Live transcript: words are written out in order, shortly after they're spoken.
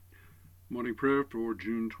Morning prayer for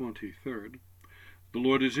June 23rd. The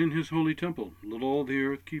Lord is in his holy temple. Let all the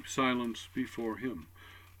earth keep silence before him.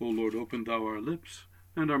 O Lord, open thou our lips,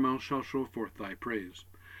 and our mouth shall show forth thy praise.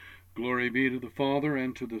 Glory be to the Father,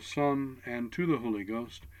 and to the Son, and to the Holy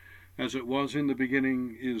Ghost, as it was in the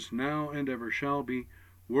beginning, is now, and ever shall be,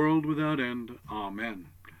 world without end. Amen.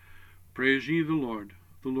 Praise ye the Lord.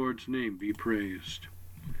 The Lord's name be praised.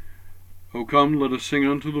 O come, let us sing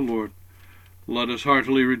unto the Lord. Let us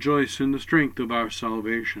heartily rejoice in the strength of our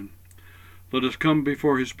salvation. Let us come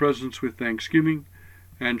before his presence with thanksgiving,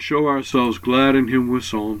 and show ourselves glad in him with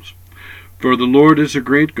psalms. For the Lord is a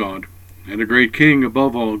great God, and a great King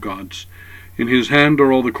above all gods. In his hand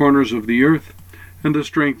are all the corners of the earth, and the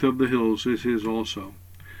strength of the hills is his also.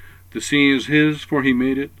 The sea is his, for he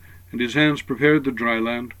made it, and his hands prepared the dry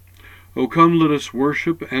land. O come, let us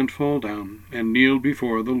worship and fall down, and kneel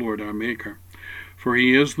before the Lord our Maker. For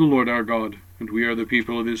he is the Lord our God, and we are the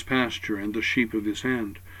people of his pasture, and the sheep of his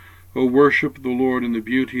hand. O worship the Lord in the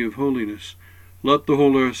beauty of holiness. Let the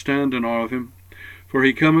whole earth stand in awe of him. For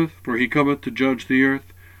he cometh to judge the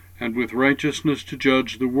earth, and with righteousness to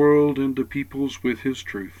judge the world and the peoples with his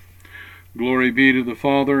truth. Glory be to the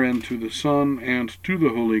Father, and to the Son, and to the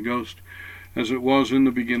Holy Ghost, as it was in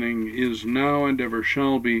the beginning, is now, and ever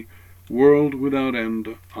shall be, world without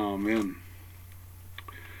end. Amen.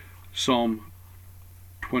 Psalm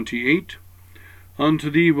 28.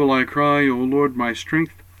 Unto thee will I cry, O Lord my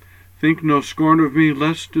strength. Think no scorn of me,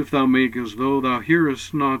 lest if thou make as though thou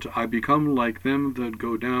hearest not, I become like them that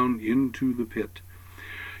go down into the pit.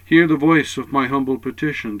 Hear the voice of my humble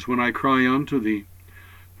petitions when I cry unto thee,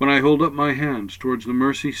 when I hold up my hands towards the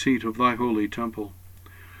mercy seat of thy holy temple.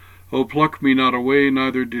 O pluck me not away,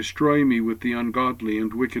 neither destroy me with the ungodly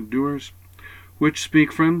and wicked doers, which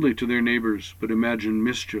speak friendly to their neighbors, but imagine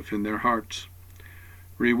mischief in their hearts.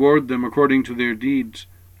 Reward them according to their deeds,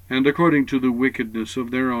 and according to the wickedness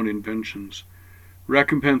of their own inventions.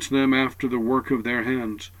 Recompense them after the work of their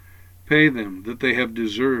hands. Pay them that they have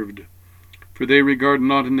deserved. For they regard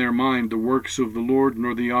not in their mind the works of the Lord,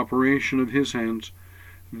 nor the operation of his hands.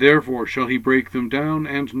 Therefore shall he break them down,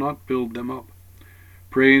 and not build them up.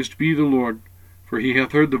 Praised be the Lord, for he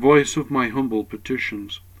hath heard the voice of my humble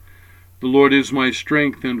petitions. The Lord is my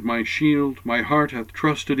strength and my shield. My heart hath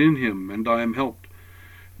trusted in him, and I am helped.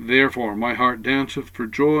 Therefore my heart danceth for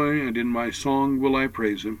joy, and in my song will I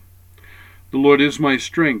praise him. The Lord is my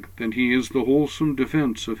strength, and he is the wholesome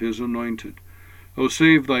defence of his anointed. O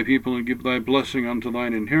save thy people, and give thy blessing unto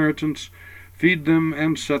thine inheritance. Feed them,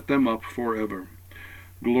 and set them up for ever.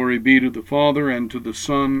 Glory be to the Father, and to the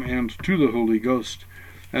Son, and to the Holy Ghost,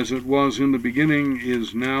 as it was in the beginning,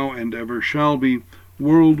 is now, and ever shall be,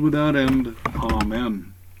 world without end.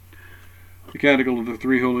 Amen. The Canticle of the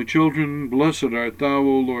Three Holy Children. Blessed art thou,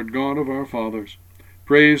 O Lord God of our fathers,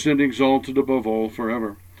 praised and exalted above all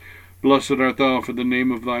forever. Blessed art thou for the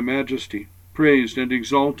name of thy majesty, praised and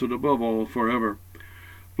exalted above all forever.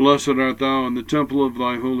 Blessed art thou in the temple of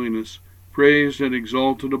thy holiness, praised and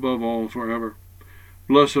exalted above all forever.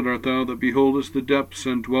 Blessed art thou that beholdest the depths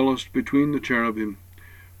and dwellest between the cherubim,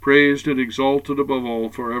 praised and exalted above all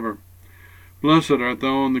forever. Blessed art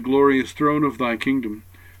thou on the glorious throne of thy kingdom,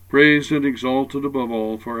 praised and exalted above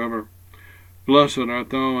all forever. Blessed art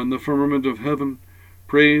thou in the firmament of heaven,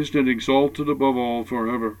 praised and exalted above all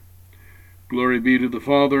forever. Glory be to the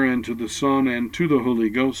Father, and to the Son, and to the Holy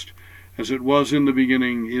Ghost, as it was in the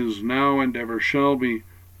beginning, is now, and ever shall be,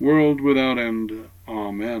 world without end.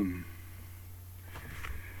 Amen.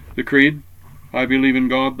 The Creed. I believe in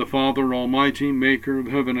God the Father Almighty, maker of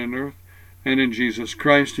heaven and earth, and in Jesus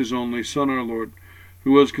Christ, his only Son, our Lord,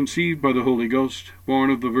 who was conceived by the Holy Ghost, born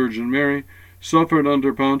of the Virgin Mary, suffered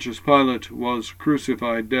under Pontius Pilate, was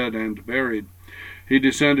crucified, dead, and buried. He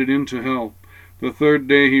descended into hell. The third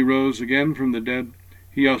day he rose again from the dead.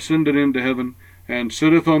 He ascended into heaven, and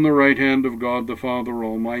sitteth on the right hand of God the Father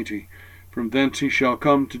Almighty. From thence he shall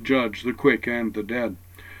come to judge the quick and the dead.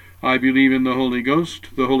 I believe in the Holy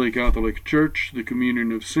Ghost, the Holy Catholic Church, the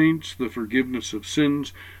communion of saints, the forgiveness of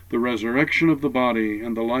sins, the resurrection of the body,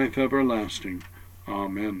 and the life everlasting.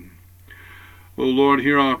 Amen. O Lord,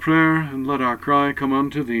 hear our prayer, and let our cry come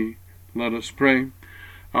unto thee. Let us pray.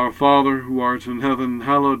 Our Father, who art in heaven,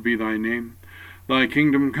 hallowed be thy name. Thy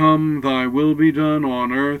kingdom come, thy will be done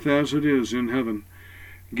on earth as it is in heaven.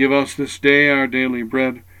 Give us this day our daily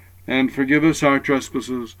bread, and forgive us our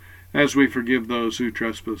trespasses, as we forgive those who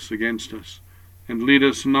trespass against us. And lead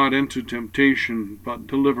us not into temptation, but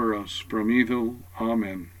deliver us from evil.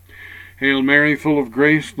 Amen. Hail Mary, full of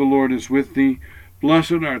grace, the Lord is with thee.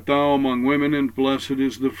 Blessed art thou among women, and blessed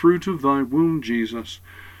is the fruit of thy womb, Jesus.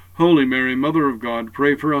 Holy Mary, Mother of God,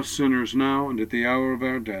 pray for us sinners now and at the hour of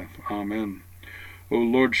our death. Amen. O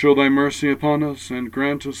Lord, show thy mercy upon us, and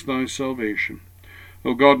grant us thy salvation.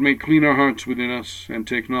 O God, make clean our hearts within us, and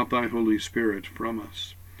take not thy Holy Spirit from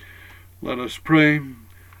us. Let us pray.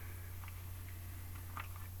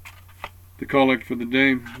 The Collect for the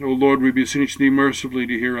Day. O Lord, we beseech thee mercifully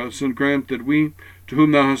to hear us, and grant that we, to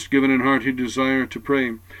whom thou hast given an hearty desire to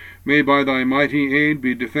pray, may by thy mighty aid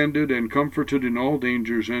be defended and comforted in all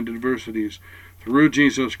dangers and adversities, through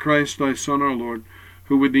Jesus Christ thy Son our Lord,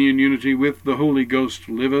 who with thee in unity with the Holy Ghost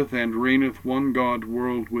liveth and reigneth one God,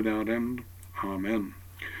 world without end. Amen.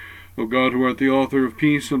 O God, who art the author of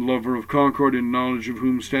peace and lover of concord, in knowledge of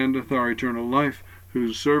whom standeth our eternal life,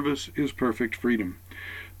 whose service is perfect freedom,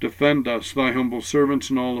 defend us, thy humble servants,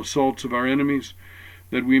 in all assaults of our enemies,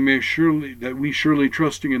 that we surely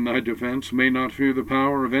trusting in thy defense may not fear the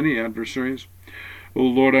power of any adversaries. O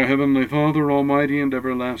Lord, our heavenly Father, almighty and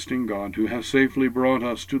everlasting God, who hast safely brought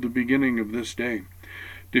us to the beginning of this day,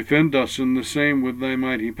 defend us in the same with thy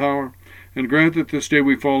mighty power, and grant that this day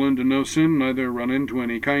we fall into no sin, neither run into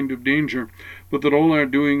any kind of danger, but that all our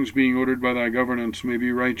doings, being ordered by thy governance, may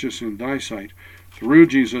be righteous in thy sight, through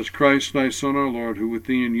Jesus Christ thy Son our Lord, who with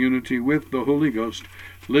thee in unity with the Holy Ghost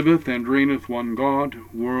liveth and reigneth one God,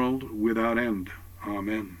 world without end.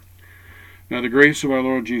 Amen. Now the grace of our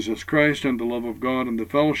Lord Jesus Christ, and the love of God, and the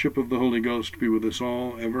fellowship of the Holy Ghost be with us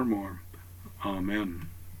all evermore. Amen.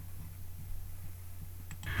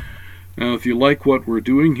 Now, if you like what we're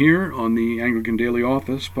doing here on the Anglican Daily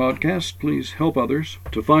Office podcast, please help others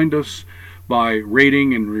to find us by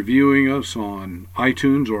rating and reviewing us on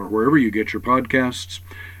iTunes or wherever you get your podcasts,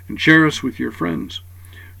 and share us with your friends.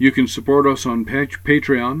 You can support us on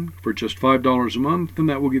Patreon for just $5 a month, and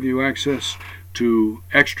that will give you access to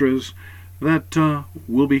extras that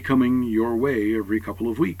will be coming your way every couple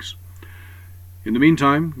of weeks. In the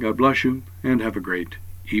meantime, God bless you, and have a great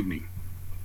evening.